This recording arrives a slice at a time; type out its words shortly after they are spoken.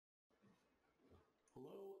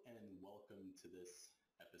welcome to this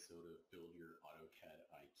episode of Build Your AutoCAD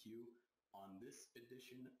IQ. On this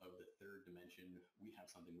edition of the third dimension, we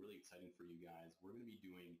have something really exciting for you guys. We're going to be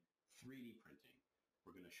doing 3D printing.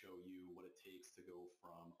 We're going to show you what it takes to go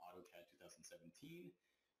from AutoCAD 2017,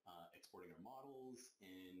 exporting our models,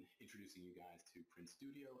 and introducing you guys to Print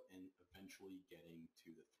Studio, and eventually getting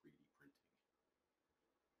to the 3D printing.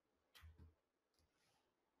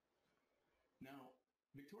 Now,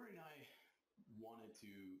 Victoria and I wanted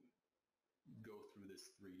to go through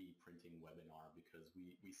this 3D printing webinar because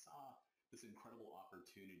we saw this incredible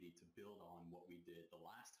opportunity to build on what we did the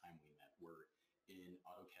last time we met, where in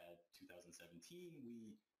AutoCAD 2017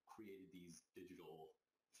 we created these digital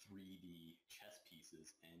 3D chess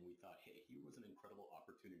pieces, and we thought, hey, here was an incredible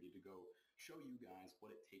opportunity to go show you guys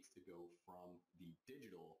what it takes to go from the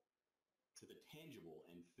digital to the tangible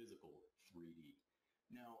and physical 3D.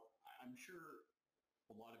 Now, I'm sure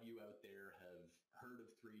a lot of you out there have heard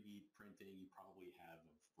of 3D printing. You probably have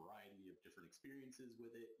a variety of different experiences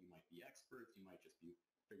with it. You might be experts. You might just be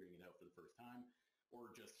figuring it out for the first time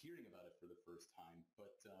or just hearing about it for the first time.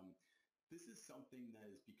 But this is something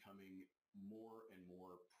that is becoming more and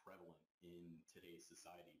more prevalent in today's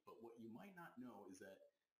society. But what you might not know is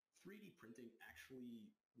that 3D printing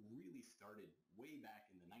actually really started way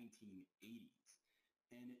back in the 1980s.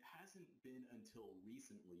 And it hasn't been until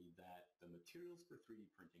recently that the materials for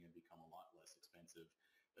 3D printing have become a lot less expensive,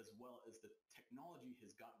 as well as the technology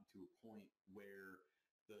has gotten to a point where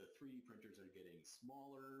the 3D printers are getting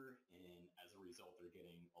smaller, and as a result they're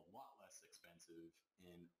getting a lot less expensive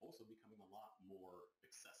and also becoming a lot more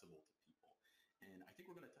accessible to people. And I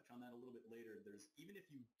think we're going to touch on that a little bit later. Even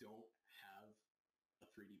if you don't have a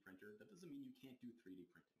 3D printer, that doesn't mean you can't do 3D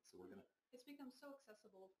printing. So It's become so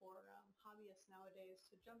accessible for hobbyists nowadays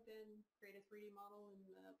to jump in, create a 3D model in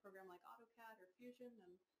a program like AutoCAD or Fusion,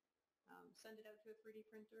 and send it out to a 3D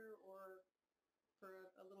printer, or for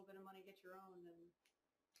a little bit of money get your own and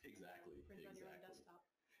print on your own desktop.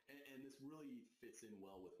 And this really fits in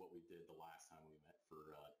well with what we did the last time we met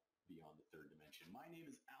for Beyond the Third Dimension. My name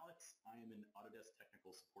is Alex. I am an Autodesk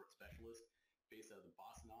Technical Support Specialist based out of the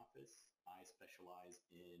Boston office. I specialize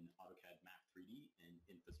in AutoCAD Map 3D and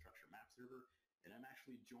Infrastructure Map Server, and I'm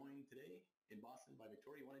actually joined today in Boston by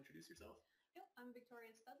Victoria. You want to introduce yourself? Yep, I'm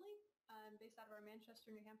Victoria Studley. I'm based out of our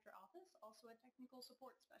Manchester, New Hampshire office, also a technical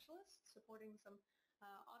support specialist, supporting some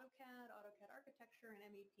AutoCAD architecture, and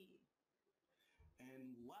MEP.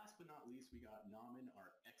 And last but not least, we got Naman,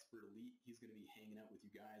 our expert elite. He's going to be hanging out with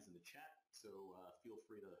you guys in the chat, so feel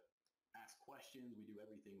free to ask questions. We do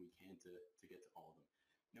everything we can to get to all of them.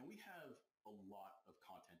 Now, we have a lot of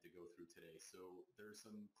content to go through today, so there's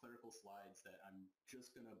some clerical slides that I'm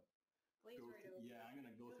just going to go through. Yeah, I'm going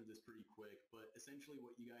to go through this pretty quick, but essentially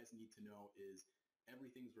what you guys need to know is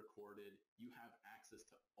everything's recorded. You have access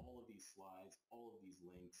to all of these slides, all of these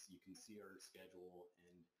links. You can see our schedule,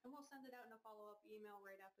 and we'll send it out in a follow-up email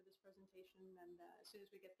right after this presentation, and as soon as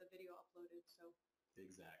we get the video uploaded. So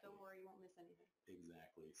exactly. Don't worry, you won't miss anything.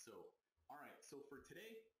 Exactly. So, all right. So for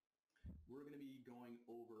today, we're going to be going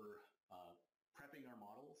over prepping our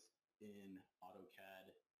models in AutoCAD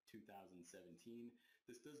 2017.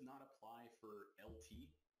 This does not apply for LT.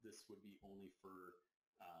 This would be only for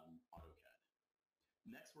AutoCAD.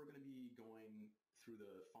 Next, we're going to be going through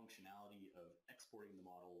the functionality of exporting the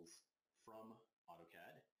models from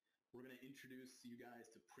AutoCAD. We're going to introduce you guys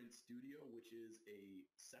to Print Studio, which is a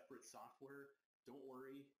separate software. Don't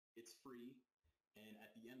worry, it's free. And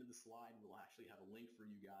at the end of the slide, we'll actually have a link for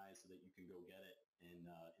you guys so that you can go get it and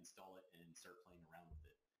install it and start playing around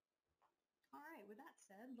with it. All right, with that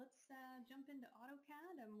said, let's jump into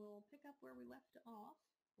AutoCAD, and we'll pick up where we left off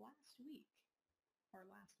last week, or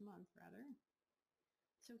last month rather.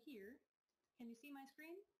 So here, can you see my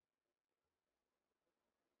screen?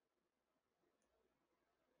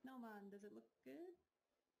 No, man, does it look good?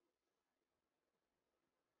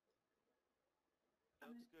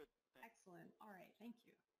 That looks good. Thanks. Excellent. All right, thank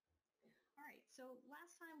you. All right, so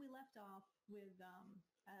last time we left off with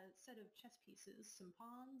a set of chess pieces, some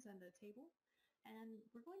pawns, and a table, and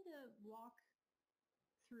we're going to walk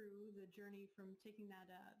through the journey from taking that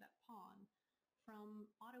pawn from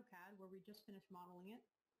AutoCAD, where we just finished modeling it,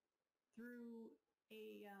 through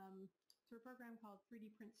a program called 3D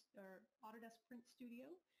Print or Autodesk Print Studio,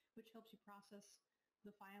 which helps you process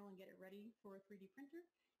the file and get it ready for a 3D printer,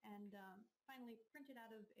 and finally print it out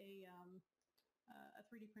of a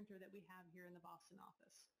 3D printer that we have here in the Boston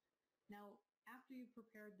office. Now, after you've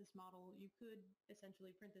prepared this model, you could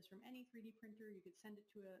essentially print this from any 3D printer. You could send it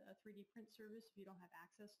to a 3D print service if you don't have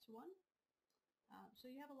access to one. So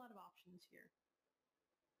you have a lot of options here.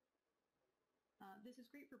 This is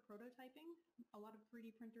great for prototyping. A lot of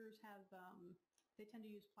 3D printers have, they tend to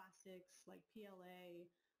use plastics like PLA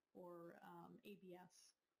or ABS,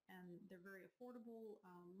 and they're very affordable,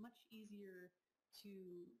 much easier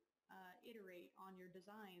to iterate on your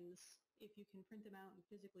designs if you can print them out and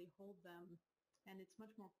physically hold them, and it's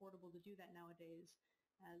much more affordable to do that nowadays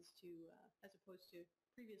as opposed to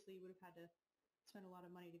previously you would have had to spend a lot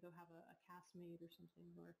of money to go have a cast made or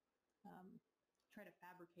something, or try to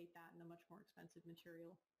fabricate that in a much more expensive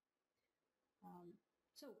material.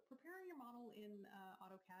 So preparing your model in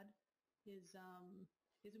AutoCAD is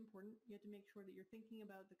important. You have to make sure that you're thinking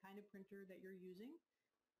about the kind of printer that you're using.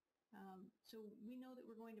 So we know that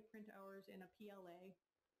we're going to print ours in a PLA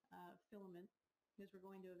filament, because we're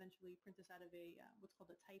going to eventually print this out of a what's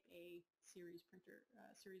called a Type A series printer,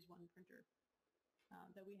 Series 1 printer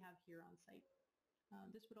that we have here on site.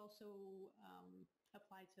 This would also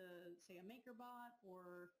apply to, say, a MakerBot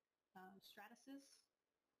or Stratasys,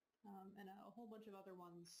 and a whole bunch of other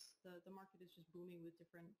ones. The market is just booming with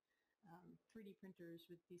different 3D printers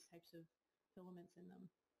with these types of filaments in them.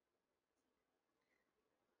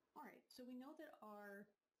 All right, so we know that our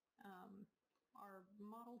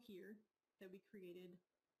model here that we created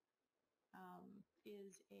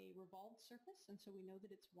is a revolved surface, and so we know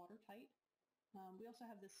that it's watertight. We also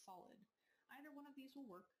have this solid. Either one of these will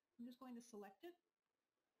work. I'm just going to select it,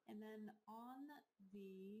 and then on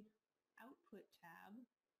the Output tab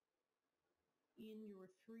in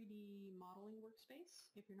your 3D modeling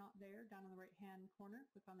workspace, if you're not there, down in the right-hand corner,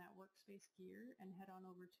 click on that workspace gear and head on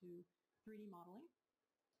over to 3D modeling.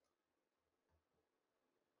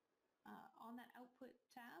 On that Output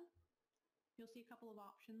tab, you'll see a couple of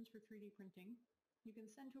options for 3D printing. You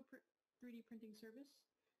can send to a 3D printing service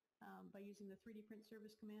by using the 3D print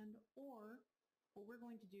service command, or what we're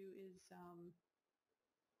going to do is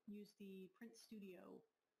use the Print Studio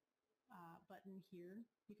button here.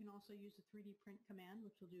 You can also use the 3D print command,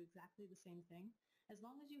 which will do exactly the same thing. As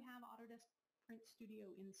long as you have Autodesk Print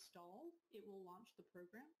Studio installed, it will launch the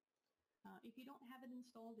program. If you don't have it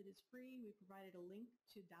installed, it is free. We provided a link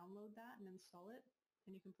to download that and install it,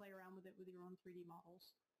 and you can play around with it with your own 3D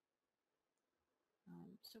models.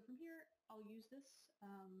 So from here, I'll use this.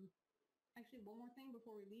 Actually, one more thing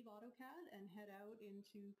before we leave AutoCAD and head out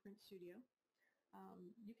into Print Studio.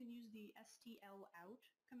 You can use the stlout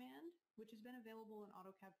command, which has been available in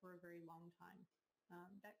AutoCAD for a very long time.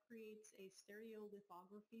 That creates a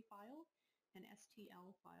stereolithography file, an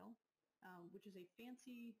STL file, which is a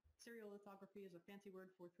fancy, stereolithography is a fancy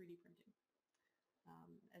word for 3D printing,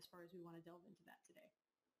 as far as we want to delve into that today.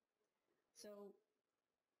 So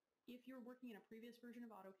if you're working in a previous version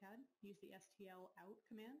of AutoCAD, use the stlout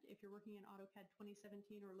command. If you're working in AutoCAD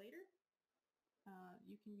 2017 or later,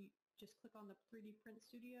 you can just click on the 3D Print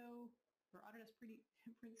Studio or Autodesk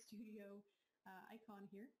Print Studio icon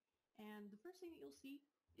here, and the first thing that you'll see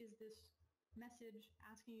is this message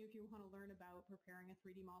asking you if you want to learn about preparing a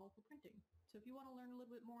 3D model for printing. So if you want to learn a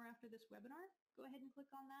little bit more after this webinar, go ahead and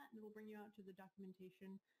click on that, and it'll bring you out to the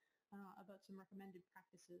documentation about some recommended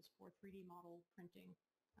practices for 3D model printing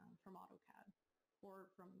from AutoCAD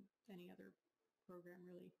or from any other program,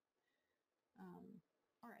 really.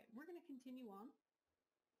 All right, we're going to continue on.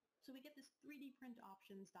 So we get this 3D print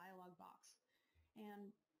options dialog box,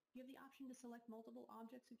 and you have the option to select multiple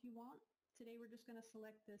objects if you want. Today we're just going to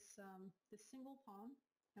select this, this single pawn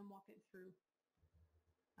and walk it through.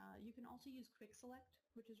 You can also use quick select,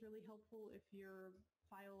 which is really helpful if your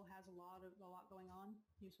file has a lot going on.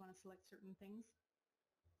 You just want to select certain things.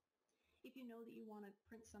 If you know that you want to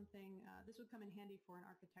print something, this would come in handy for an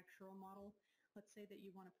architectural model. Let's say that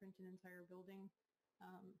you want to print an entire building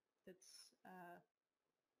that's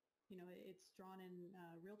you know, it's drawn in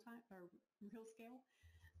real time or real scale.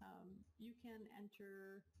 You can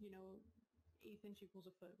enter, you know, 1/8 inch equals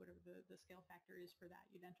a foot, whatever the scale factor is for that.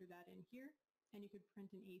 You'd enter that in here, and you could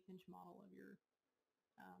print an 1/8 inch model of your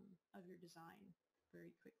design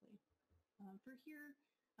very quickly. For here,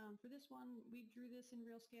 for this one, we drew this in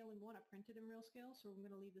real scale and we want to print it in real scale, so I'm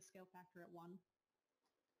going to leave the scale factor at 1.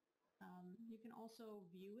 You can also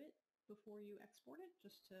view it before you export it,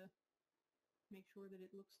 just to make sure that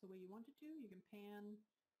it looks the way you want it to. You can pan,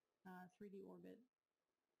 3D orbit,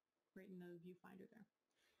 right in the viewfinder there.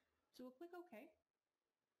 So we'll click OK,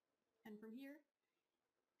 and from here,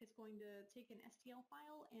 it's going to take an STL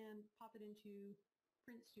file and pop it into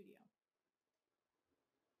Print Studio.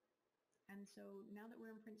 And so now that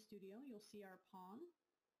we're in Print Studio, you'll see our pawn,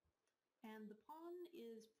 and the pawn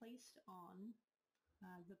is placed on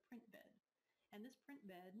the print bed, and this print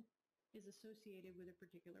bed is associated with a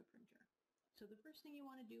particular printer. So the first thing you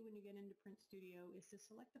want to do when you get into Print Studio is to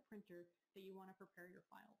select the printer that you want to prepare your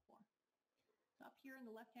file for. Up here in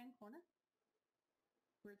the left-hand corner,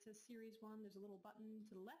 where it says Series 1, there's a little button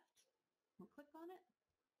to the left. We'll click on it,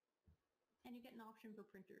 and you get an option for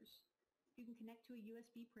printers. You can connect to a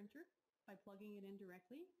USB printer by plugging it in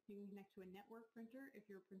directly. You can connect to a network printer if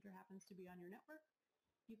your printer happens to be on your network.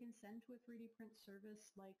 You can send to a 3D print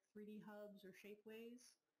service like 3D Hubs or Shapeways.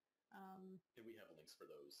 And we have links for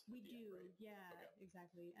those. We do, right? yeah, Okay.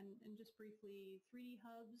 exactly. And just briefly, 3D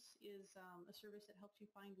Hubs is a service that helps you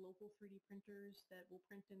find local 3D printers that will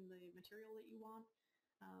print in the material that you want,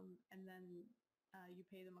 and then you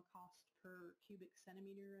pay them a cost per cubic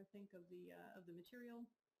centimeter, I think, of the material,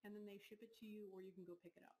 and then they ship it to you, or you can go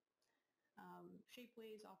pick it up.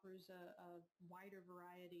 Shapeways offers a wider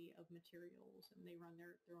variety of materials, and they run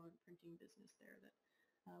their own printing business there that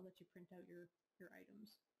lets you print out your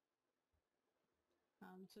items.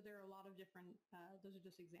 So there are a lot of different, those are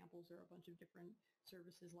just examples. There are a bunch of different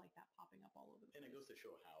services like that popping up all over the place. And it goes to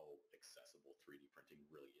show how accessible 3D printing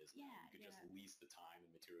really is now. Yeah, You could just lease the time and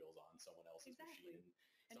materials on someone else's machine,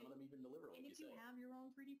 and some of them even deliver, like and you if said. you have your own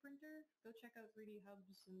 3D printer, go check out 3D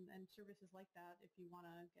Hubs and services like that if you want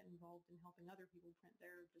to get involved in helping other people print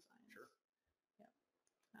their designs. Sure. Yeah.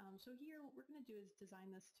 So here, what we're going to do is design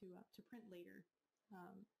this to print later.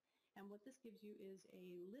 And what this gives you is a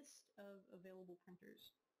list of available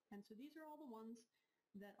printers. And so these are all the ones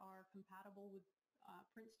that are compatible with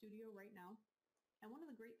Print Studio right now. And one of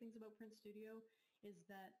the great things about Print Studio is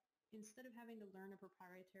that instead of having to learn a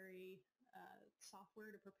proprietary software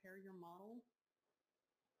to prepare your model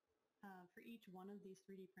for each one of these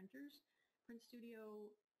 3D printers, Print Studio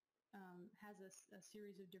has a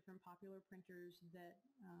series of different popular printers that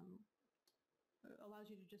allows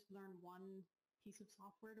you to just learn one piece of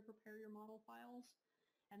software to prepare your model files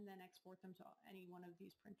and then export them to any one of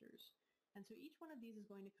these printers. And so each one of these is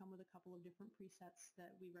going to come with a couple of different presets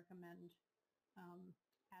that we recommend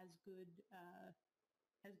as good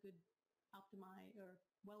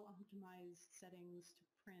well-optimized settings to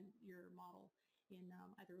print your model in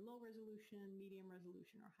either low resolution, medium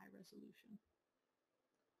resolution, or high resolution.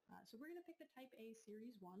 So we're going to pick the Type A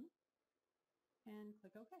Series 1 and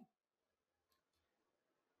click OK.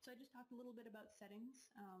 So I just talked a little bit about settings.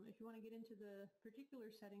 If you want to get into the particular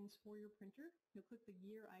settings for your printer, you'll click the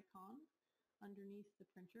gear icon underneath the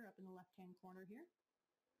printer up in the left-hand corner here.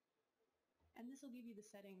 And this will give you the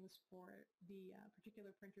settings for the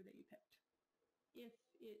particular printer that you picked. If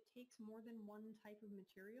it takes more than one type of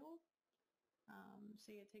material,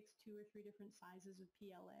 say it takes 2 or 3 different sizes of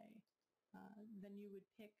PLA, then you would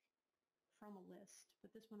pick from a list, but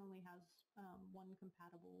this one only has one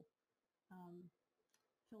compatible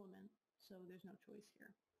filament, so there's no choice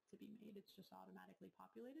here to be made. It's just automatically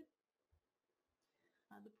populated.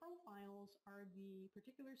 The profiles are the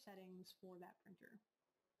particular settings for that printer.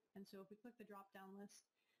 And so if we click the drop-down list,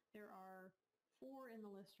 there are 4 in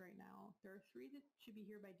the list right now. There are 3 that should be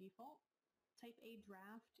here by default. Type A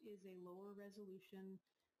Draft is a lower resolution,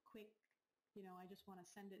 quick, I just want to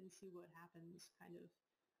send it and see what happens kind of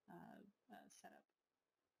setup.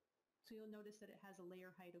 So you'll notice that it has a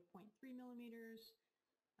layer height of 0.3 millimeters,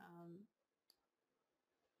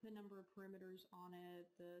 the number of perimeters on it,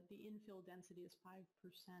 the infill density is 5%,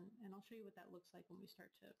 and I'll show you what that looks like when we start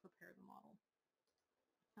to prepare the model.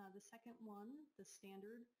 The second one, the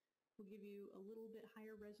standard, will give you a little bit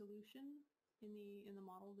higher resolution in the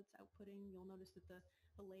model that's outputting. You'll notice that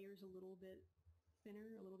the layer's a little bit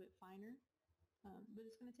thinner, a little bit finer, but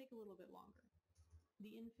it's going to take a little bit longer.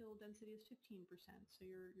 The infill density is 15%, so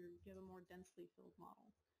you have a more densely filled model.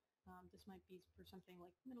 This might be for something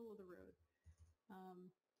like middle of the road.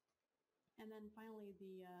 And then finally,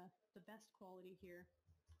 the best quality here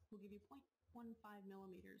will give you 0.15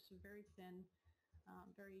 millimeters, so very thin,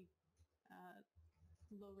 very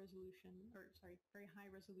low resolution, or sorry, very high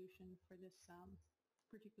resolution for this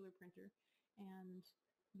particular printer. And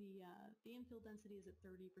the infill density is at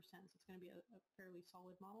 30%, so it's going to be a fairly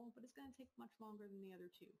solid model, but it's going to take much longer than the other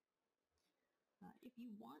 2. If you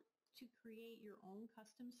want to create your own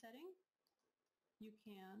custom setting, you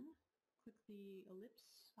can click the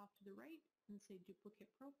ellipse off to the right and say duplicate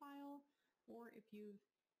profile, or if you've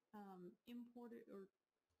imported or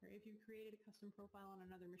if you've created a custom profile on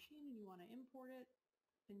another machine and you want to import it,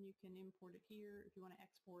 then you can import it here. If you want to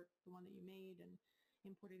export the one that you made and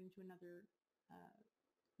import it into another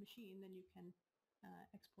machine, then you can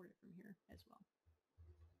export it from here as well.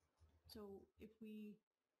 So if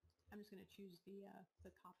I'm just going to choose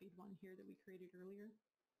the copied one here that we created earlier,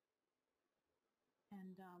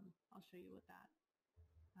 and I'll show you what that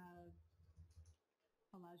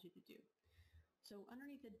allows you to do. So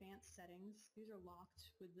underneath advanced settings, these are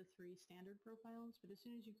locked with the 3 standard profiles, but as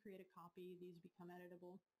soon as you create a copy, these become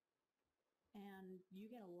editable. and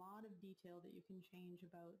you get a lot of detail that you can change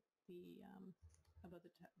about the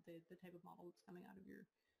type of model that's coming out of your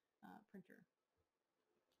printer.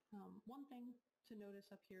 One thing to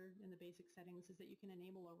notice up here in the basic settings is that you can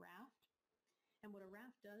enable a raft. And what a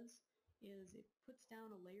raft does is it puts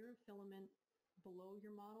down a layer of filament below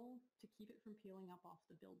your model to keep it from peeling up off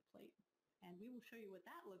the build plate. And we will show you what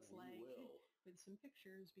that looks like with some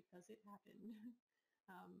pictures because it happened.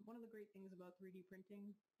 One of the great things about 3D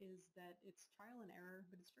printing is that it's trial and error,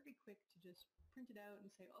 but it's very quick to just print it out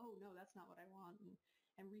and say, oh no, that's not what I want,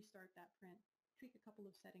 and restart that print, tweak a couple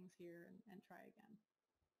of settings here and try again.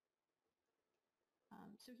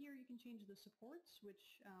 So here you can change the supports,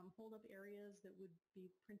 which hold up areas that would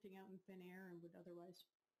be printing out in thin air and would otherwise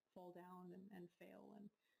fall down and fail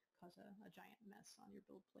and cause a giant mess on your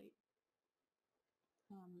build plate.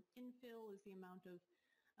 Infill is the amount of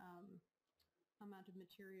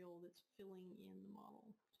material that's filling in the model,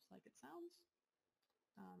 just like it sounds.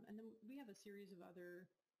 And then we have a series of other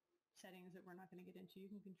settings that we're not going to get into.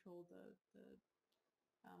 You can control the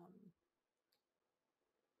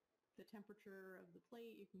temperature of the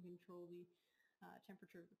plate. You can control the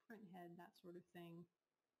temperature of the print head, that sort of thing.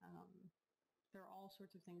 There are all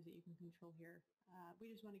sorts of things that you can control here. We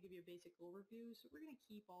just want to give you a basic overview, so we're going to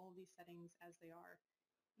keep all of these settings as they are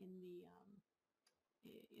in the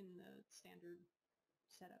standard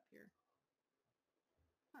setup here.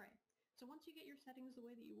 All right, so once you get your settings the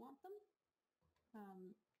way that you want them,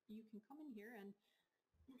 you can come in here and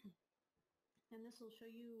this will show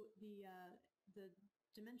you the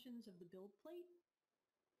dimensions of the build plate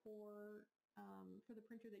for the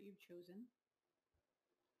printer that you've chosen,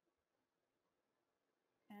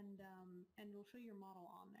 and it'll show your model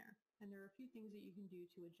on there. And there are a few things that you can do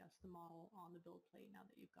to adjust the model on the build plate now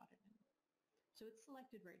that you've got it in. So it's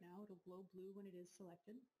selected right now. It'll glow blue when it is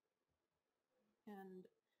selected. And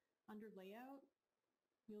under layout,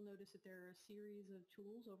 you'll notice that there are a series of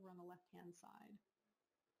tools over on the left-hand side.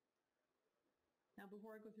 Now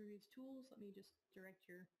before I go through these tools, let me just direct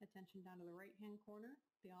your attention down to the right-hand corner,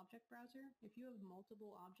 the object browser. If you have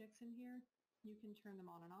multiple objects in here, you can turn them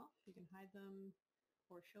on and off. You can hide them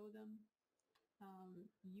or show them.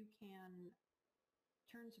 You can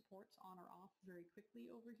turn supports on or off very quickly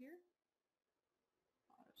over here.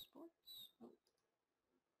 Auto supports.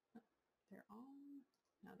 Oh, they're on.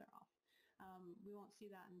 Now they're off. We won't see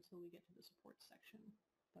that until we get to the supports section,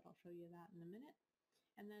 but I'll show you that in a minute.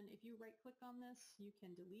 And then if you right-click on this, you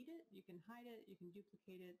can delete it, you can hide it, you can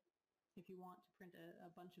duplicate it. If you want to print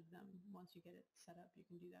a bunch of them once you get it set up, you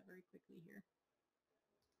can do that very quickly here.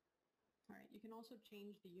 All right, you can also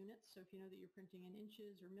change the units. So if you know that you're printing in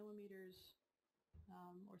inches or millimeters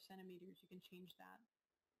or centimeters, you can change that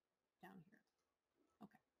down here.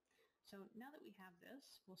 Okay, so now that we have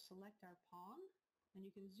this, we'll select our pawn, and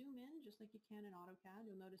you can zoom in just like you can in AutoCAD.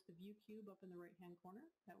 You'll notice the view cube up in the right-hand corner.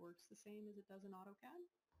 That works the same as it does in AutoCAD.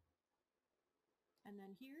 And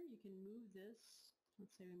then here you can move this.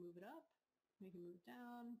 Let's say we move it up. We can move it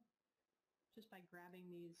down just by grabbing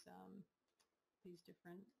these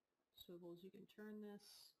different swivels. You can turn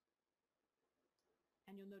this,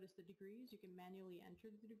 and you'll notice the degrees. You can manually enter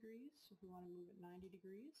the degrees. So if we want to move it 90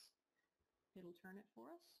 degrees, it'll turn it for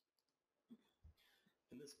us.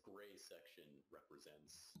 And this gray section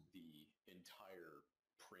represents the entire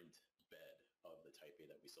print bed of the Type A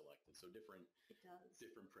that we selected. So different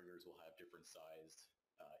printers will have different sized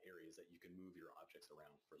areas that you can move your objects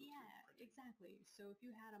around for the 3D printing. Exactly. So if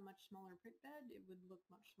you had a much smaller print bed, it would look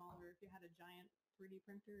much smaller. If you had a giant 3D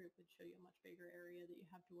printer, it would show you a much bigger area that you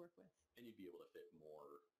have to work with. And you'd be able to fit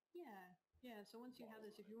more. Yeah. So once you have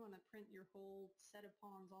this, if you want to print your whole set of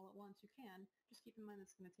pawns all at once, you can. Just keep in mind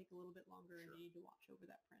it's going to take a little bit longer, and you need to watch over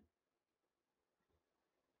that print.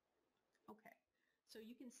 Okay. So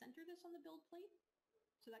you can center this on the build plate.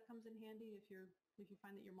 So that comes in handy if you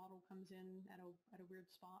find that your model comes in at a weird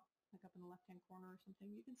spot, like up in the left-hand corner or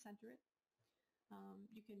something. You can center it.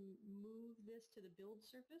 You can move this to the build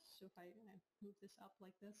surface. So if I move this up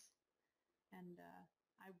like this, and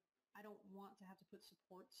I don't want to have to put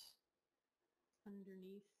supports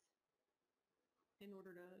underneath in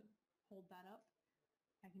order to hold that up,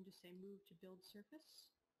 I can just say move to build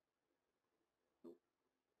surface.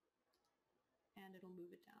 And it'll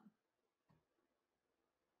move it down.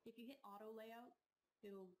 If you hit auto layout,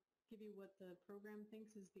 it'll give you what the program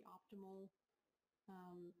thinks is the optimal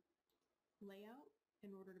layout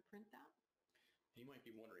in order to print that. You might be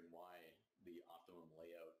wondering why the optimum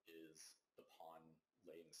layout is the pawn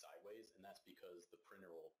laying sideways, and that's because the printer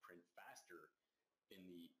will print faster in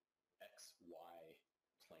the XY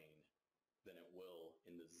plane than it will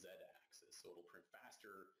in the Z axis. So it'll print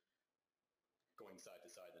faster going side to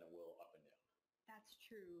side than it will up and down. That's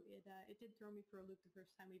true. It did throw me for a loop the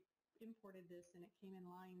first time we imported this, and it came in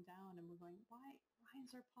lying down, and we're going, why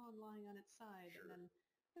is our pawn lying on its side? Sure. And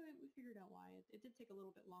then we figured out why. It did take a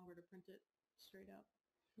little bit longer to print it straight up.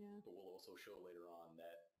 Yeah. But we'll also show later on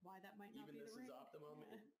that why that might not even be this the is ring. optimum,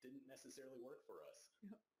 Yeah. it didn't necessarily work for us.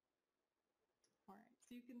 Yep. All right,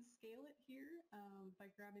 so you can scale it here by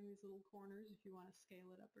grabbing these little corners if you want to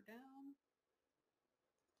scale it up or down.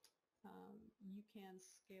 You can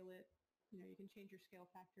scale it, you can change your scale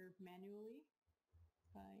factor manually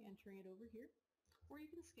by entering it over here, or you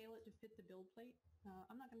can scale it to fit the build plate.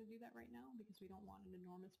 I'm not going to do that right now because we don't want an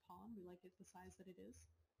enormous pawn. We like it the size that it is.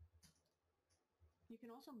 You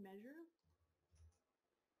can also measure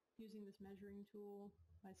using this measuring tool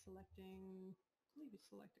by selecting, I believe you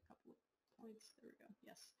select a couple of points. There we go.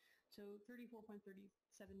 Yes. So 34.37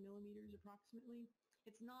 millimeters approximately.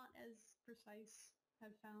 It's not as precise,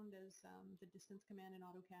 I've found, as the distance command in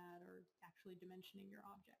AutoCAD or actually dimensioning your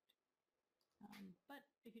object. But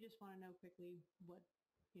if you just want to know quickly what,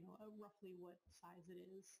 roughly what size it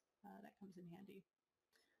is, that comes in handy.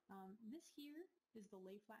 This here is the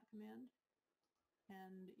lay flat command,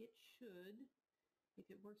 and it should, if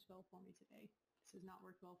it works well for me today. This has not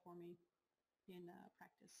worked well for me in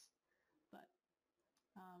practice, but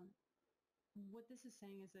what this is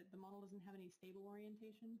saying is that the model doesn't have any stable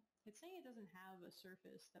orientation. It's saying it doesn't have a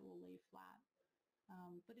surface that will lay flat,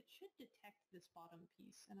 but it should detect this bottom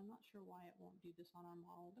piece, and I'm not sure why it won't do this on our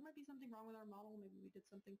model. There might be something wrong with our model. Maybe we did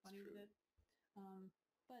something funny with it.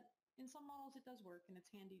 But in some models it does work, and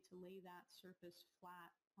it's handy to lay that surface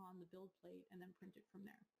flat on the build plate and then print it from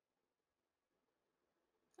there.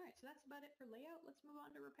 All right, so that's about it for layout. Let's move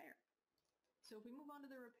on to repair. So if we move on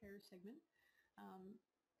to the repair segment,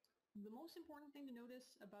 the most important thing to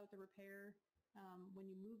notice about the repair when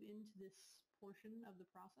you move into this portion of the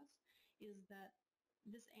process is that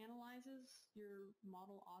this analyzes your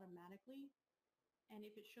model automatically, and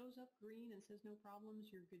if it shows up green and says no problems,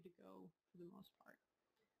 you're good to go for the most part.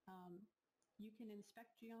 You can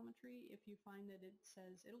inspect geometry if you find that it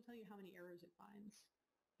says, it'll tell you how many errors it finds,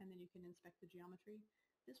 and then you can inspect the geometry.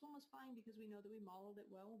 This one was fine because we know that we modeled it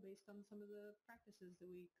well based on some of the practices that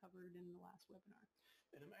we covered in the last webinar.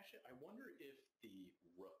 And I wonder if the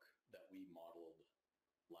rook that we modeled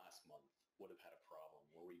last month would have had a problem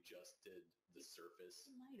where we just did the surface.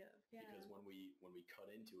 It might have, yeah. Because when we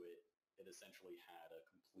cut into it, it essentially had a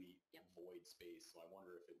complete void space. So I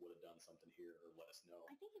wonder if it would have done something here, or let us know.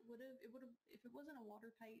 I think it would have. If it wasn't a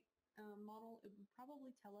watertight model, it would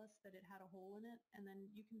probably tell us that it had a hole in it, and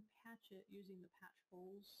then you can patch it using the patch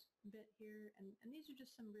holes bit here. And these are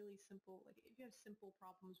just some really simple, like if you have simple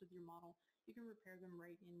problems with your model, you can repair them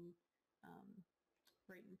right in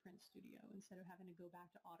Print Studio instead of having to go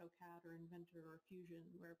back to AutoCAD or Inventor or Fusion,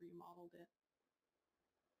 wherever you modeled it.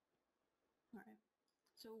 All right,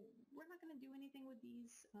 so we're not going to do anything with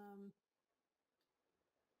these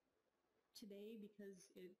today because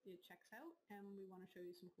it checks out, and we want to show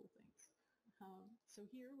you some cool things. So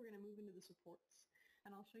here we're going to move into the supports,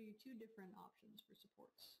 and I'll show you two different options for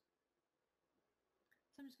supports.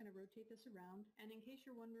 So I'm just going to rotate this around, and in case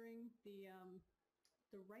you're wondering,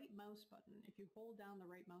 the right mouse button, if you hold down the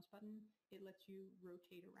right mouse button, it lets you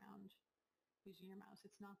rotate around using your mouse.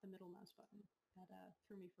 It's not the middle mouse button. That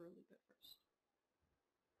threw me for a loop at first.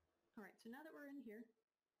 All right, so now that we're in here,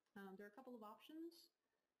 there are a couple of options.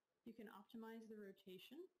 You can optimize the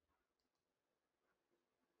rotation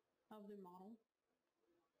of the model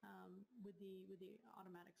with the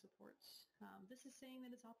automatic supports. This is saying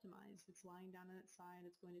that it's optimized. It's lying down on its side.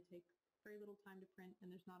 It's going to take very little time to print,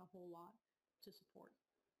 and there's not a whole lot to support.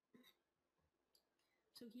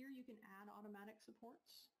 So here you can add automatic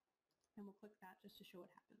supports, and we'll click that just to show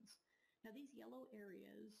what happens. Now these yellow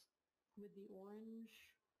areas with the orange,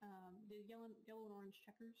 the yellow and orange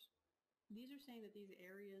checkers, these are saying that these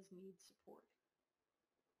areas need support.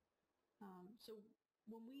 So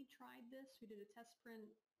when we tried this, we did a test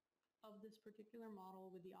print of this particular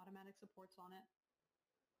model with the automatic supports on it,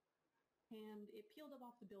 and it peeled up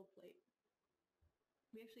off the build plate.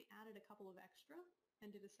 We actually added a couple of extra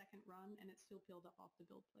and did a second run, and it still peeled up off the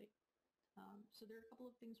build plate. So there are a couple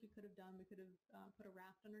of things we could have done. We could have put a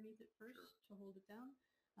raft underneath it first to hold it down,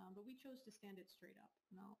 but we chose to stand it straight up,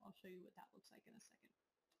 and I'll show you what that looks like in a second.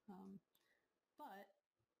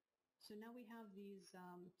 So now we have these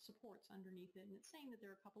supports underneath it, and it's saying that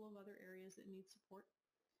there are a couple of other areas that need support.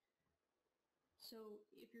 So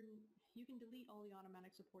if you can delete all the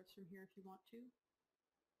automatic supports from here if you want to,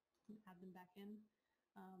 and add them back in.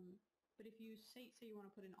 But if you say you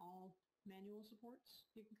want to put in all manual supports,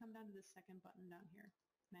 you can come down to this second button down here,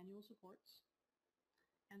 manual supports,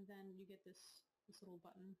 and then you get this little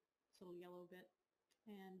button, this little yellow bit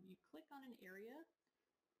and you click on an area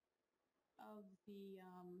of the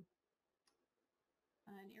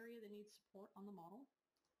an area that needs support on the model,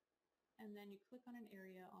 and then you click on an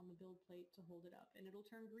area on the build plate to hold it up, and it'll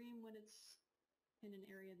turn green when it's in an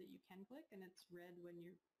area that you can click, and it's red when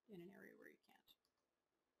you're in an area where you can't.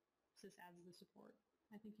 So this adds the support.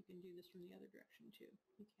 I think you can do this from the other direction too.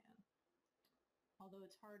 You can. Although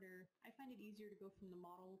it's harder, I find it easier to go from the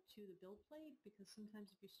model to the build plate, because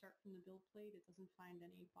sometimes if you start from the build plate, it doesn't find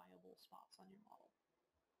any viable spots on your model.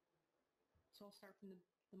 So I'll start from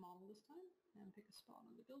the model this time and pick a spot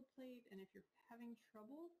on the build plate, and if you're having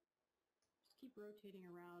trouble, just keep rotating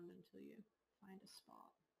around until you find a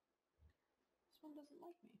spot. This one doesn't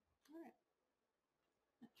like me. All right.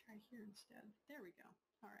 Let's try here instead. There we go.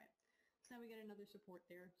 All right. So now we get another support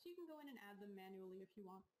there. So you can go in and add them manually if you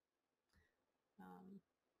want.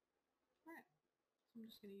 All right, so I'm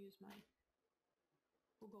just going to use my,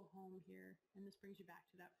 we'll go home here, and this brings you back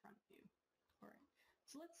to that front view. All right,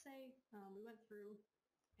 so let's say we went through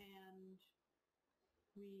and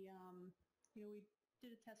we, we did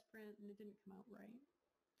a test print and it didn't come out right.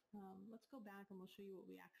 Let's go back and we'll show you what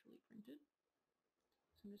we actually printed.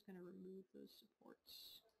 So I'm just going to remove those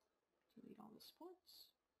supports, delete all the supports,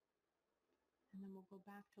 and then we'll go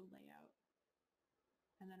back to layout.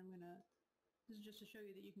 And then I'm going to, this is just to show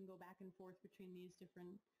you that you can go back and forth between these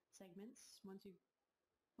different segments. Once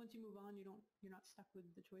you move on, you're not stuck with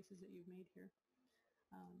the choices that you've made here.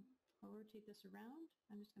 I'll rotate this around.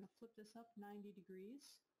 I'm just going to flip this up 90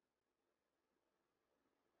 degrees.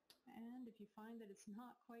 And if you find that it's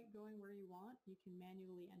not quite going where you want, you can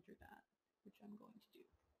manually enter that, which I'm going to do.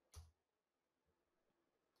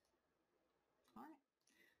 All right.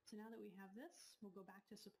 So now that we have this, we'll go back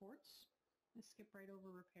to supports. Let's skip right over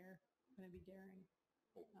repair. I'm going to be daring.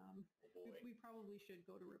 We probably should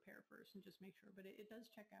go to repair first and just make sure, but it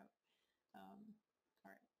does check out.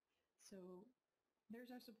 All right, so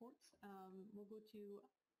there's our supports. We'll go to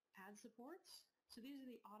add supports. So these are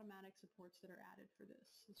the automatic supports that are added for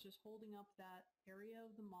this. It's just holding up that area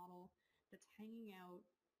of the model that's hanging out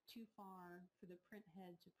too far for the print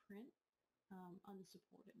head to print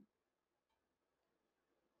unsupported.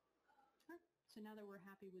 All right, so now that we're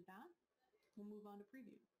happy with that, we'll move on to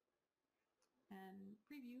preview. And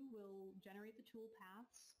preview will generate the tool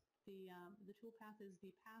paths. The tool path is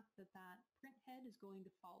the path that print head is going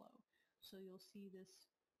to follow. So you'll see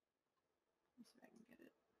this, let's see if I can get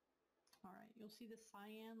it. All right, you'll see the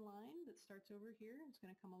cyan line that starts over here. It's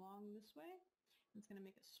going to come along this way. It's going to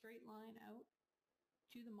make a straight line out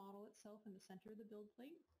to the model itself in the center of the build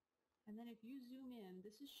plate. And then if you zoom in,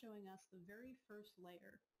 this is showing us the very first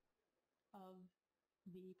layer of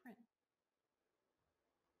the print.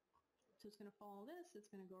 So it's going to follow this,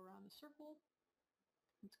 it's going to go around the circle,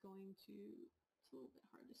 it's going to, it's a little bit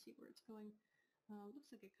hard to see where it's going.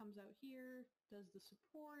 Looks like it comes out here, does the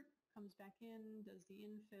support, comes back in, does the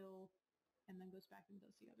infill, and then goes back and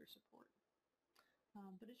does the other support.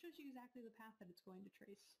 But it shows you exactly the path that it's going to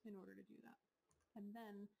trace in order to do that. And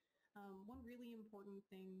then one really important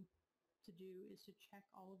thing to do is to check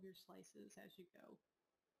all of your slices as you go.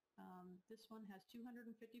 This one has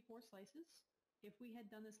 254 slices. If we had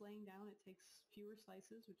done this laying down, it takes fewer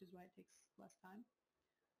slices, which is why it takes less time.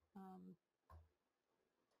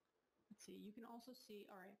 Let's see, you can also see,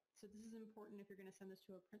 all right, so this is important if you're going to send this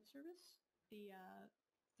to a print service. The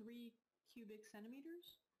 3 cubic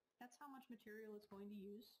centimeters, that's how much material it's going to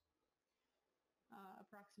use,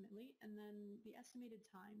 approximately. And then the estimated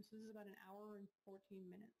time, so this is about 1 hour and 14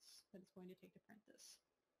 minutes that it's going to take to print this.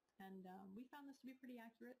 And we found this to be pretty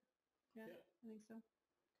accurate. Yeah. I think so.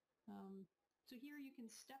 So here you can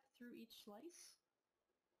step through each slice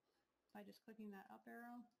by just clicking that up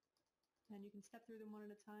arrow, and you can step through them one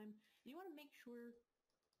at a time. And you want to make sure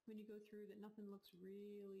when you go through that nothing looks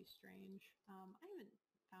really strange. I haven't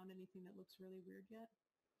found anything that looks really weird yet.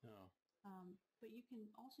 No. But you can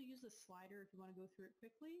also use the slider if you want to go through it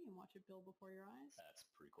quickly and watch it build before your eyes. That's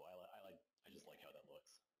pretty cool. I just like how that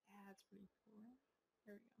looks. Yeah, that's pretty cool, right?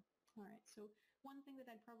 There we go. All right, so one thing that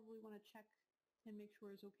I'd probably want to check and make sure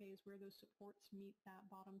is okay is where those supports meet that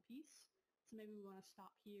bottom piece. So maybe we want to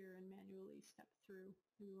stop here and manually step through.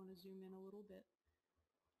 Maybe we want to zoom in a little bit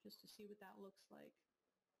just to see what that looks like,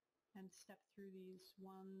 and step through these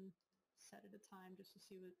one set at a time just to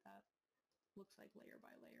see what that looks like layer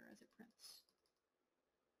by layer as it prints.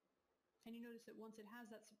 And you notice that once it has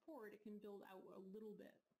that support, it can build out a little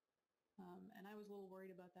bit. And I was a little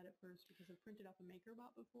worried about that at first because I've printed off a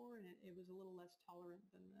MakerBot before, and it was a little less tolerant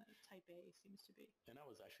than the Type A seems to be. And I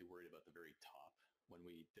was actually worried about the very top. When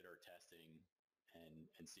we did our testing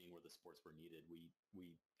and seeing where the supports were needed, we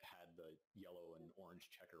had the yellow and orange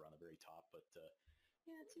checker on the very top, but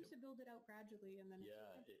Yeah, it seems to build it out gradually, and then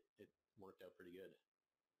Yeah, it worked out pretty good.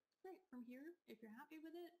 great. From here, if you're happy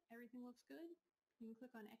with it, everything looks good, you can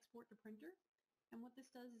click on Export to Printer. And what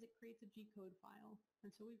this does is it creates a G-code file.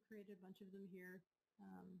 And so we've created a bunch of them here.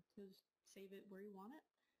 Just save it where you want it,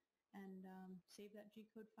 and save that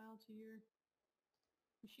G-code file to your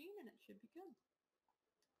machine, and it should be good.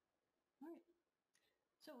 All right.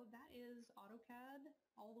 So that is AutoCAD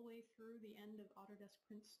all the way through the end of Autodesk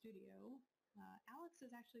Print Studio. Alex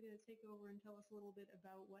is actually going to take over and tell us a little bit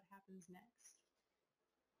about what happens next.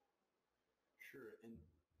 Sure, and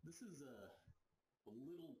this is a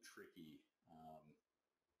little tricky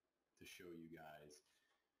to show you guys.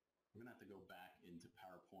 We're gonna have to go back into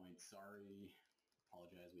PowerPoint. Sorry,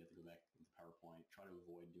 apologize, we have to go back into PowerPoint. Try to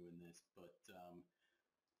avoid doing this, but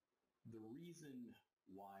the reason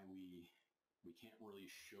why we can't really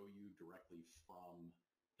show you directly from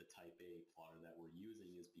the Type A plotter that we're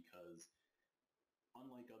using is because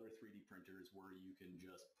unlike other 3D printers where you can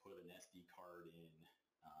just put an SD card in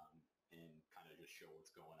and kind of just show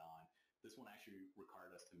what's going on, this one actually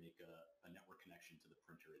required us to make a network connection to the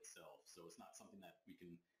printer itself. So it's not something that we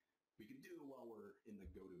can do while we're in the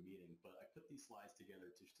GoToMeeting, but I put these slides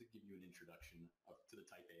together just to give you an introduction to the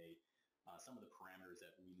Type A, some of the parameters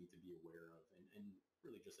that we need to be aware of, and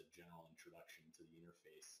really just a general introduction to the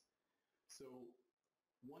interface. So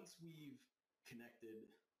once we've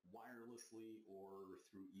connected wirelessly or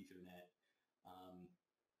through Ethernet,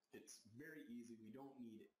 it's very easy. We don't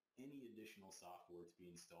need any additional software to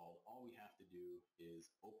be installed. All we have to do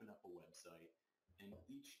is open up a website, and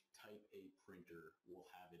each Type A printer will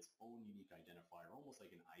have its own unique identifier, almost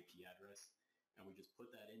like an IP address, and we just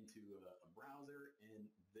put that into a browser,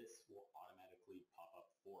 and this will automatically pop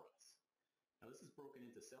up for us. Now this is broken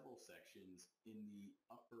into several sections. In the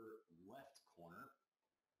upper left corner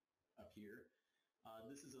up here,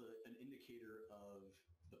 this is an indicator of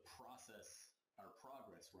the progress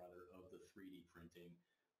of the 3D printing.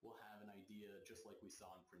 We'll have an idea, just like we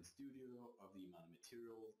saw in Print Studio, of the amount of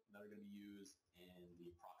materials that are going to be used and the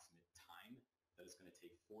approximate time that it's going to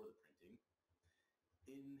take for the printing.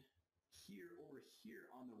 Over here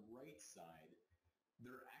on the right side,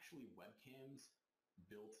 there are actually webcams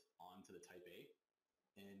built onto the Type A,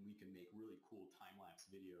 and we can make really cool time-lapse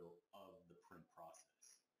video of the print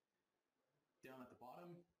process. Down at the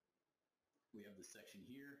bottom, we have this section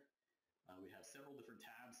here. We have several different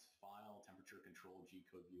tabs: File, Temperature Control,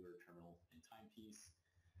 G-Code Viewer, Terminal, and Timepiece.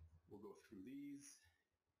 We'll go through these.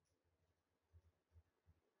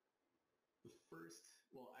 The first,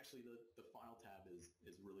 well, actually the File tab is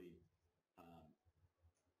really,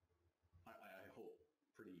 I hope,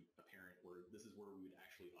 pretty apparent. This is where we would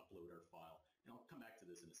actually upload our file. And I'll come back to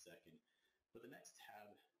this in a second. But the next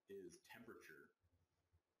tab is Temperature.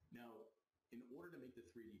 Now, in order to make the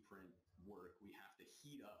 3D print work, we have to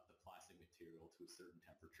heat up the plastic material to a certain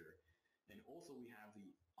temperature. And also we have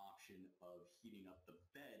the option of heating up the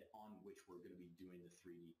bed on which we're going to be doing the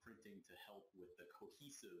 3D printing to help with the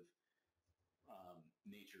cohesive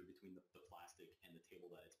nature between the plastic and the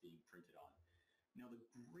table that it's being printed on. Now the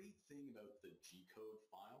great thing about the G-code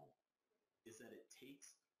file is that it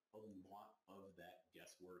takes a lot of that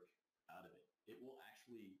guesswork out of it. It will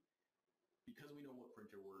actually, because we know what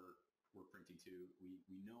printer we're printing to,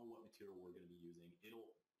 we know what material we're going to be using,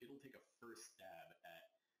 it'll take a first stab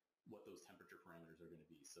at what those temperature parameters are going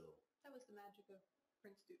to be. So that was the magic of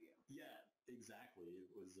Print Studio. Yeah, exactly.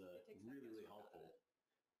 It was really helpful.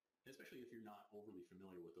 Especially if you're not overly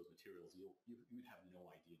familiar with those materials, you'd have no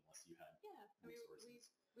idea unless you had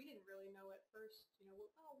resources. We didn't really know at first,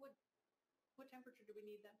 what temperature do we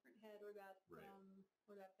need that print head or that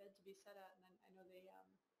bed to be set at? And then I know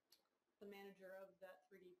the manager of that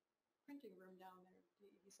 3D printing room down there,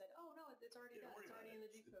 he said, "Oh no, it's already done. It's already in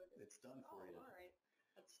the G-code. It's done for you." All right,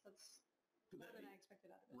 that's more than I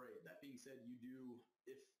expected out of it. Right. That being said,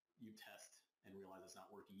 if you test and realize it's not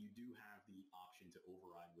working, you do have the option to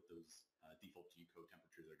override what those default G-code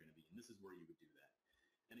temperatures are going to be, and this is where you would do that.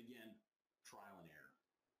 And again, trial and error.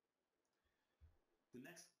 The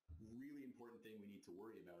next really important thing we need to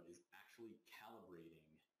worry about is actually calibrating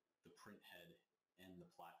the print head and the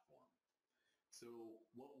platform. So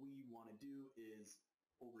what we want to do is,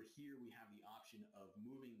 over here we have the option of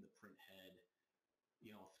moving the print head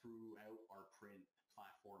throughout our print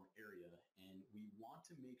platform area, and we want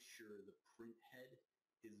to make sure the print head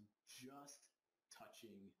is just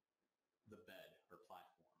touching the bed or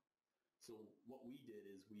platform. So what we did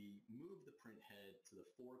is we moved the print head to the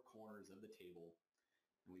four corners of the table,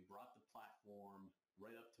 and we brought the platform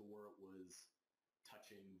right up to where it was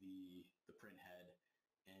touching the print head,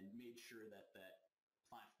 and made sure that that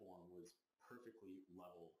platform was perfectly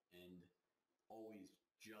level. And always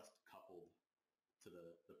just coupled to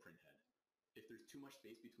the print head. If there's too much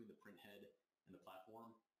space between the print head and the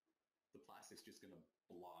platform, the plastic's just going to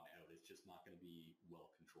blot out. It's just not going to be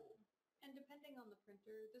well controlled. And depending on the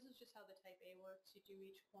printer, this is just how the Type A works. You do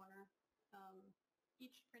each corner.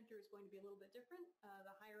 Each printer is going to be a little bit different.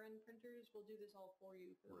 The higher end printers will do this all for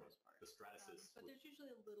you for the most part. The Stratasys. But there's usually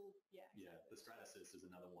a little, exactly. Yeah, the Stratasys is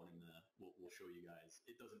another one we'll show you guys.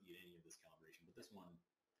 It doesn't need any of this calibration, but this one.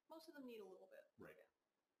 Most of them need a little bit. Right. Yeah.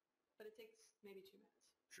 But it takes maybe 2 minutes.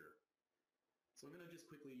 Sure. So I'm going to just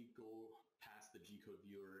quickly go past the G-code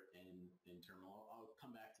viewer and terminal. I'll come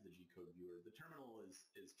back to the G-code viewer. The terminal is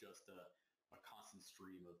just a constant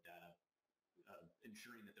stream of data,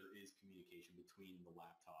 ensuring that there is communication between the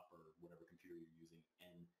laptop or whatever computer you're using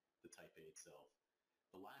and the Type A itself.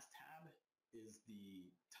 The last tab is the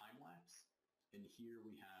time-lapse, and here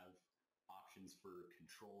we have options for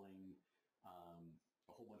controlling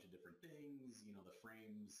a whole bunch of different things, the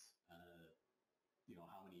frames,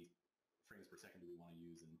 how many frames per second do we want to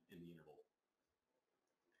use in the interval.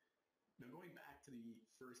 Now going back to the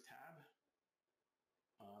first tab,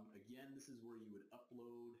 again, this is where you would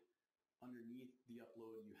upload. Underneath the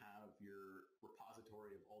upload, you have your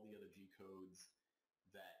repository of all the other G-codes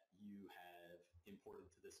that you have imported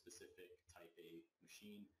to this specific Type A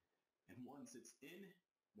machine. And once it's in,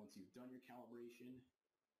 once you've done your calibration,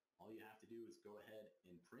 all you have to do is go ahead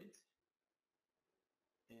and print.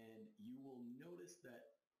 And you will notice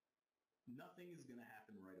that nothing is going to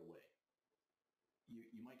happen right away.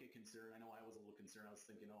 You might get concerned. I know I was a little concerned. I was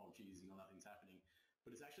thinking, oh, geez, nothing's happening.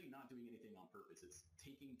 But it's actually not doing anything on purpose. It's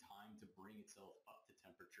taking time to bring itself up to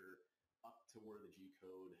temperature, up to where the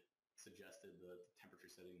G-code suggested the temperature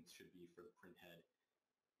settings should be for the print head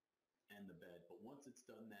and the bed. But once it's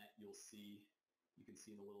done that, you can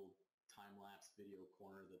see in the little time-lapse video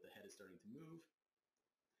corner that the head is starting to move.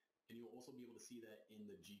 And you'll also be able to see that in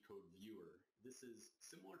the G-code viewer. This is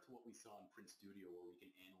similar to what we saw in Print Studio, where we can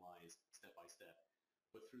analyze step by step.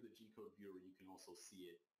 But through the G-code viewer, you can also see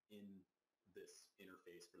it in this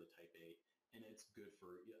interface for the Type A. And it's good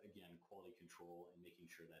for, again, quality control and making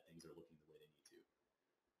sure that things are looking the way they need to.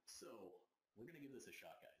 So we're going to give this a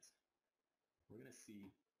shot, guys. We're going to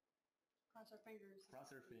see. Cross our fingers.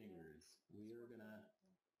 Cross our fingers. We are going to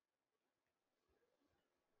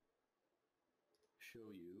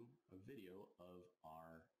show you a video of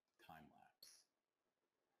our time-lapse.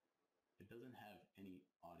 It doesn't have any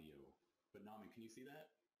audio, but Naman, can you see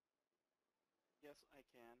that? Yes, I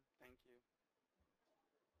can. Thank you.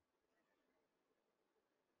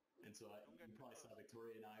 And so you probably saw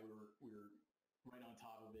Victoria and I, we were right on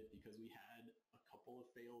top of it because we had a couple of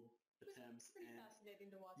failed attempts. It's pretty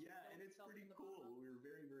fascinating to watch. Yeah, and it's pretty cool. We were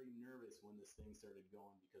very, very nervous when this thing started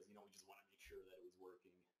going because, we just want to make sure that it was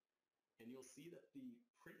working. And you'll see that the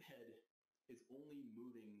print head is only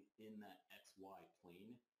moving in that XY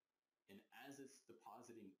plane. And as it's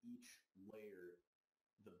depositing each layer,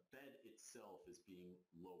 the bed itself is being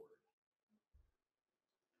lowered.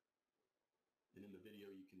 And in the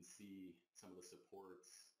video, you can see some of the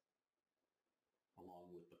supports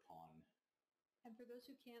along with the pawn. And for those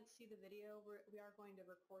who can't see the video, we are going to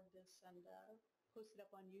record this and post it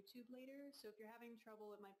up on YouTube later. So if you're having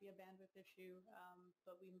trouble, it might be a bandwidth issue,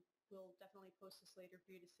 but we will definitely post this later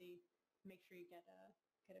for you to see. Make sure you get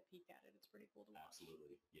a peek at it. It's pretty cool to watch.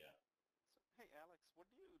 Absolutely, yeah. So, hey, Alex, what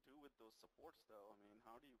do you do with those supports, though? I mean,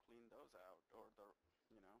 how do you clean those out, or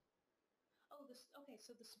Oh, okay.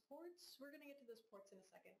 So the supports. We're gonna get to the supports in a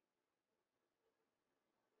second.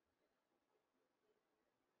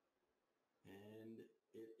 And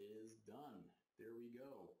it is done. There we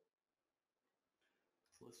go.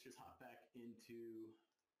 So let's just hop back into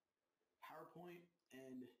PowerPoint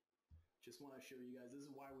and just want to show you guys, this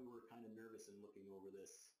is why we were kind of nervous in looking over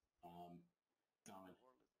this. Naman.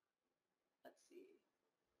 Let's see.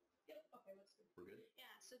 Yep, okay, let's see. We're good?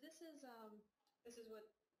 Yeah, so this is what,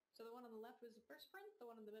 so the one on the left was the first print, the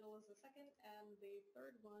one in the middle is the second, and the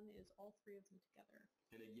third one is all three of them together.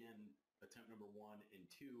 And again, attempt number 1 and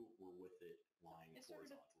 2 were with it lying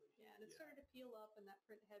horizontally. And it started to peel up, and that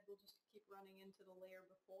print head will just keep running into the layer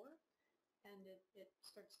before, and it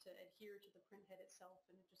starts to adhere to the print head itself,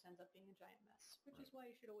 and it just ends up being a giant mess, which is why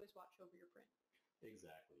you should always watch over your print.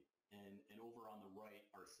 Exactly. And over on the right,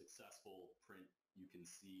 our successful print, you can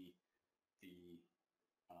see the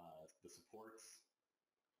supports.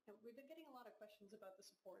 Now, we've been getting a lot of questions about the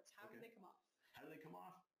supports. How do they come off? How do they come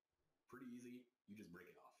off? Pretty easy. You just break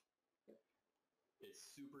it off. Yep. It's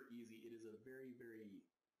super easy. It is a very, very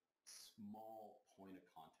small point of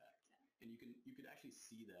contact. Yeah. And you could actually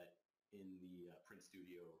see that in the Print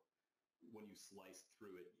Studio when you slice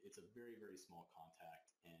through it, it's a very, very small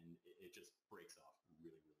contact, and it just breaks off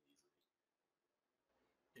really, really easily.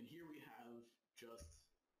 And here we have just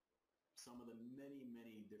some of the many,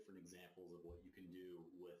 many different examples of what you can do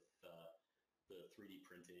with the 3D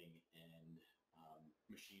printing and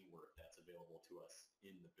machine work that's available to us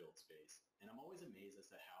in the build space. And I'm always amazed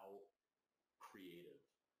as to how creative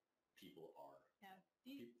people are. Yeah.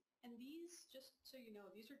 And these, just so you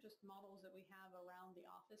know, these are just models that we have around the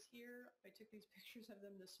office here. I took these pictures of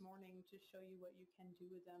them this morning to show you what you can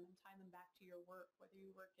do with them and tie them back to your work, whether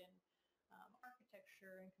you work in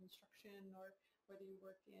architecture and construction, or whether you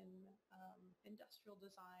work in industrial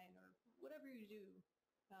design, or whatever you do.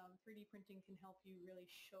 3D printing can help you really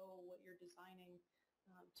show what you're designing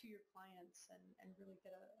to your clients and really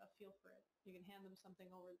get a feel for it. You can hand them something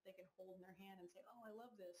over that they can hold in their hand and say, oh, I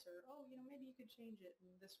love this, or, oh, maybe you could change it in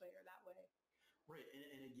this way or that way. Right,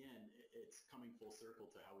 and again, it's coming full circle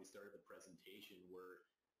to how we started the presentation, where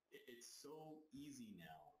it's so easy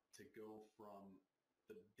now to go from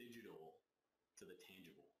the digital to the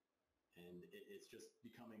tangible. And it's just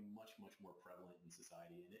becoming much, much more prevalent in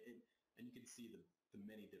society. And you can see the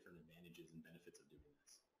many different advantages and benefits of doing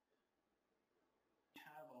this. We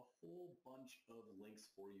have a whole bunch of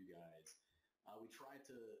links for you guys. We tried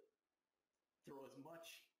to throw as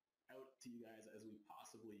much out to you guys as we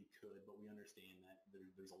possibly could, but we understand that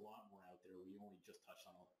there's a lot more out there. We only just touched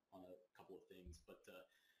on a couple of things, but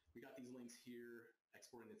we got these links here,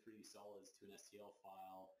 exporting the 3D solids to an STL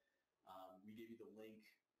file. We gave you the link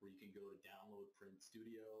where you can go to download Print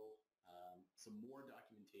Studio, some more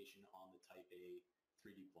documentation on the Type A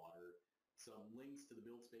 3D plotter, some links to the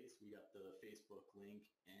build space. We got the Facebook link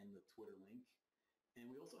and the Twitter link. And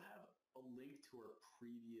we also have a link to our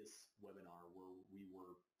previous webinar where we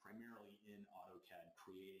were primarily in AutoCAD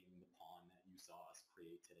creating the pond that you saw us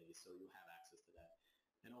create today. So you'll have access to that.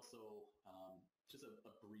 And also just a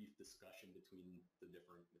brief discussion between the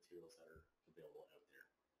different materials that are available out there.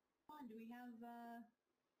 Do we have,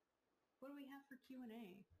 what do we have for Q&A?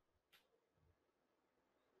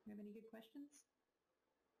 Do you have any good questions?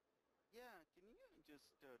 Yeah, can you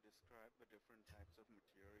just describe the different types of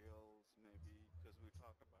materials, maybe, because we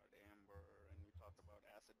talked about amber and we talked about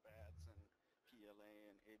acid baths and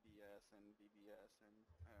PLA and ABS and BBS and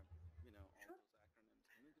all Sure. those acronyms.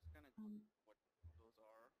 Can you just kind of what those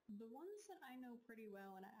are? The ones that I know pretty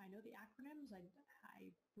well, and I know the acronyms,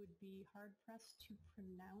 I would be hard-pressed to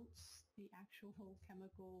pronounce the actual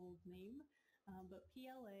chemical name, but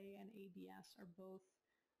PLA and ABS are both,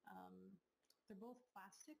 they're both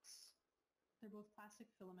plastics. They're both plastic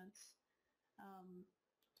filaments.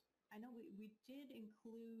 I know we did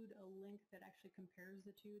include a link that actually compares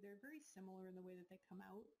the two. They're very similar in the way that they come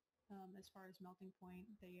out as far as melting point.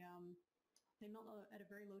 They melt at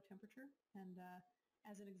a very low temperature, and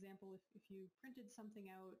as an example, if you printed something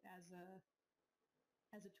out as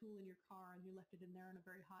a tool in your car and you left it in there on a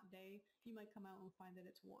very hot day, you might come out and find that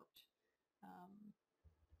it's warped.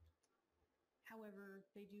 However,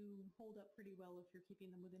 they do hold up pretty well if you're keeping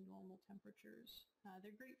them within normal temperatures.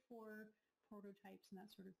 They're great for prototypes and that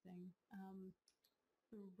sort of thing.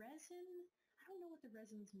 The resin, I don't know what the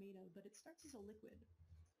resin's made of, but it starts as a liquid.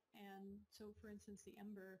 And so, for instance, the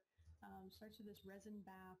ember starts with this resin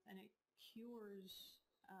bath, and it cures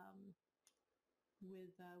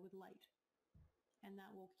with light. And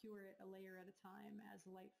that will cure it a layer at a time. As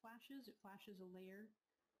the light flashes, it flashes a layer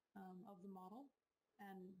of the model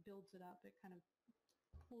and builds it up. It kind of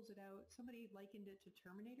pulls it out. Somebody likened it to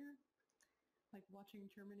Terminator, like watching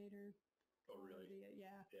Terminator. Oh, really?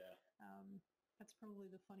 Yeah. Yeah. That's probably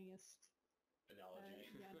the funniest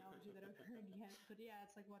analogy. Analogy that I've heard yet. But yeah,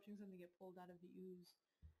 it's like watching something get pulled out of the ooze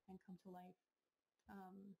and come to life.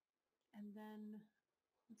 And then,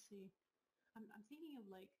 let's see, I'm thinking of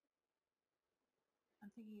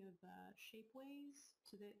shapeways.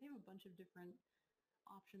 So they have a bunch of different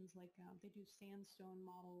options, like they do sandstone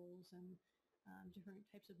models and different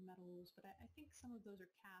types of metals, but I think some of those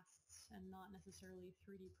are casts and not necessarily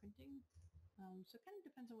 3D printing. So it kind of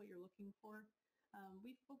depends on what you're looking for.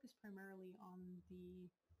 We focus primarily on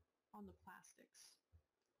the plastics.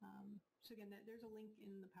 So again, there's a link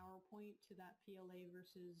in the PowerPoint to that PLA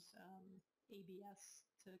versus ABS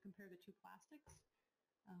to compare the two plastics.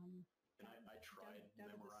 And I tried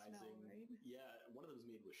memorizing. Smell, right? Yeah, one of those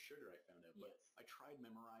made with sugar, I found out. But yes. I tried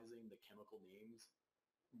memorizing the chemical names,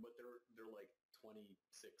 but they're like 26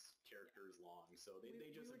 characters long, so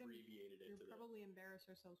they just abbreviated it to We'll probably embarrass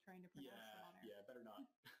ourselves trying to pronounce them on air. Yeah, better not.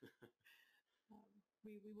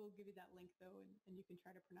 We will give you that link though, and you can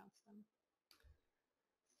try to pronounce them.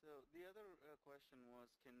 So the other question was,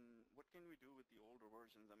 what can we do with the older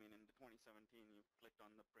versions? I mean, in the 2017, you clicked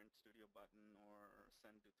on the Print Studio button or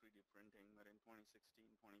send to 3D printing, but in 2016,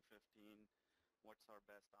 2015, what's our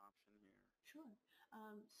best option here? Sure.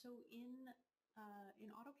 So in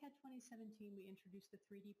AutoCAD 2017, we introduced the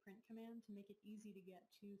 3D print command to make it easy to get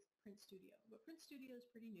to Print Studio. But Print Studio is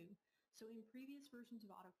pretty new. So in previous versions of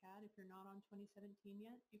AutoCAD, if you're not on 2017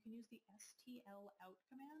 yet, you can use the STL out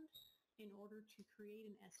command in order to create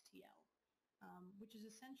an STL, which is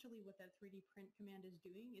essentially what that 3D print command is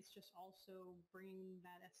doing. It's just also bringing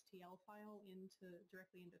that STL file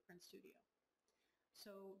directly into Print Studio.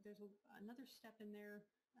 So there's another step in there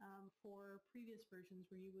for previous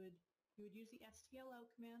versions where you would use the STL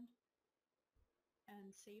out command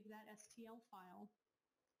and save that STL file,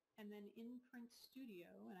 and then in Print Studio,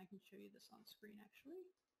 and I can show you this on screen actually,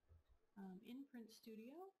 in Print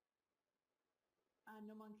Studio,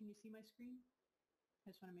 Noman, can you see my screen?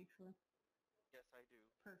 I just want to make sure. Yes, I do.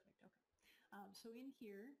 Perfect, okay. So in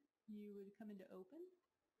here, you would come into Open,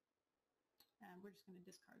 and we're just going to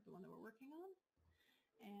discard the one that we're working on,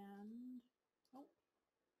 and, oh,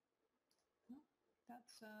 no,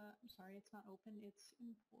 that's, I'm sorry, it's not Open, it's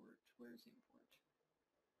Import. Where's Import?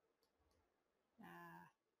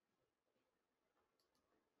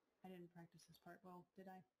 I didn't practice this part well, did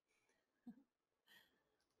I?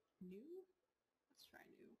 New? Let's try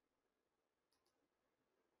new.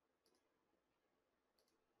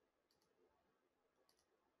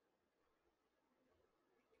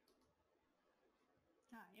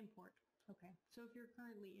 Import. Okay, so if you're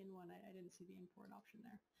currently in one, I didn't see the import option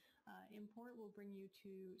there. Import will bring you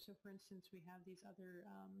to, so for instance, we have these other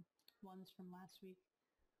ones from last week.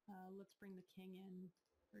 Let's bring the king in,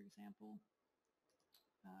 for example.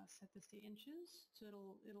 Set this to inches,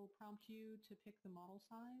 so it'll prompt you to pick the model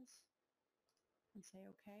size and say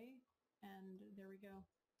OK, and there we go.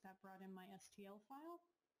 That brought in my STL file,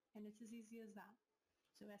 and it's as easy as that.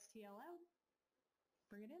 So STL out,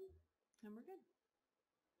 bring it in, and we're good.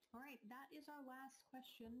 All right, that is our last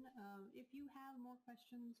question. If you have more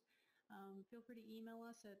questions, feel free to email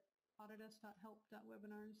us at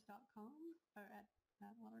autodesk.help.webinars.com or at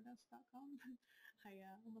autodesk.com. I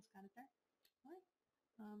almost got it there. All right.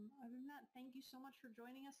 Other than that, thank you so much for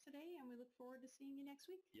joining us today, and we look forward to seeing you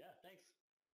next week. Yeah, thanks.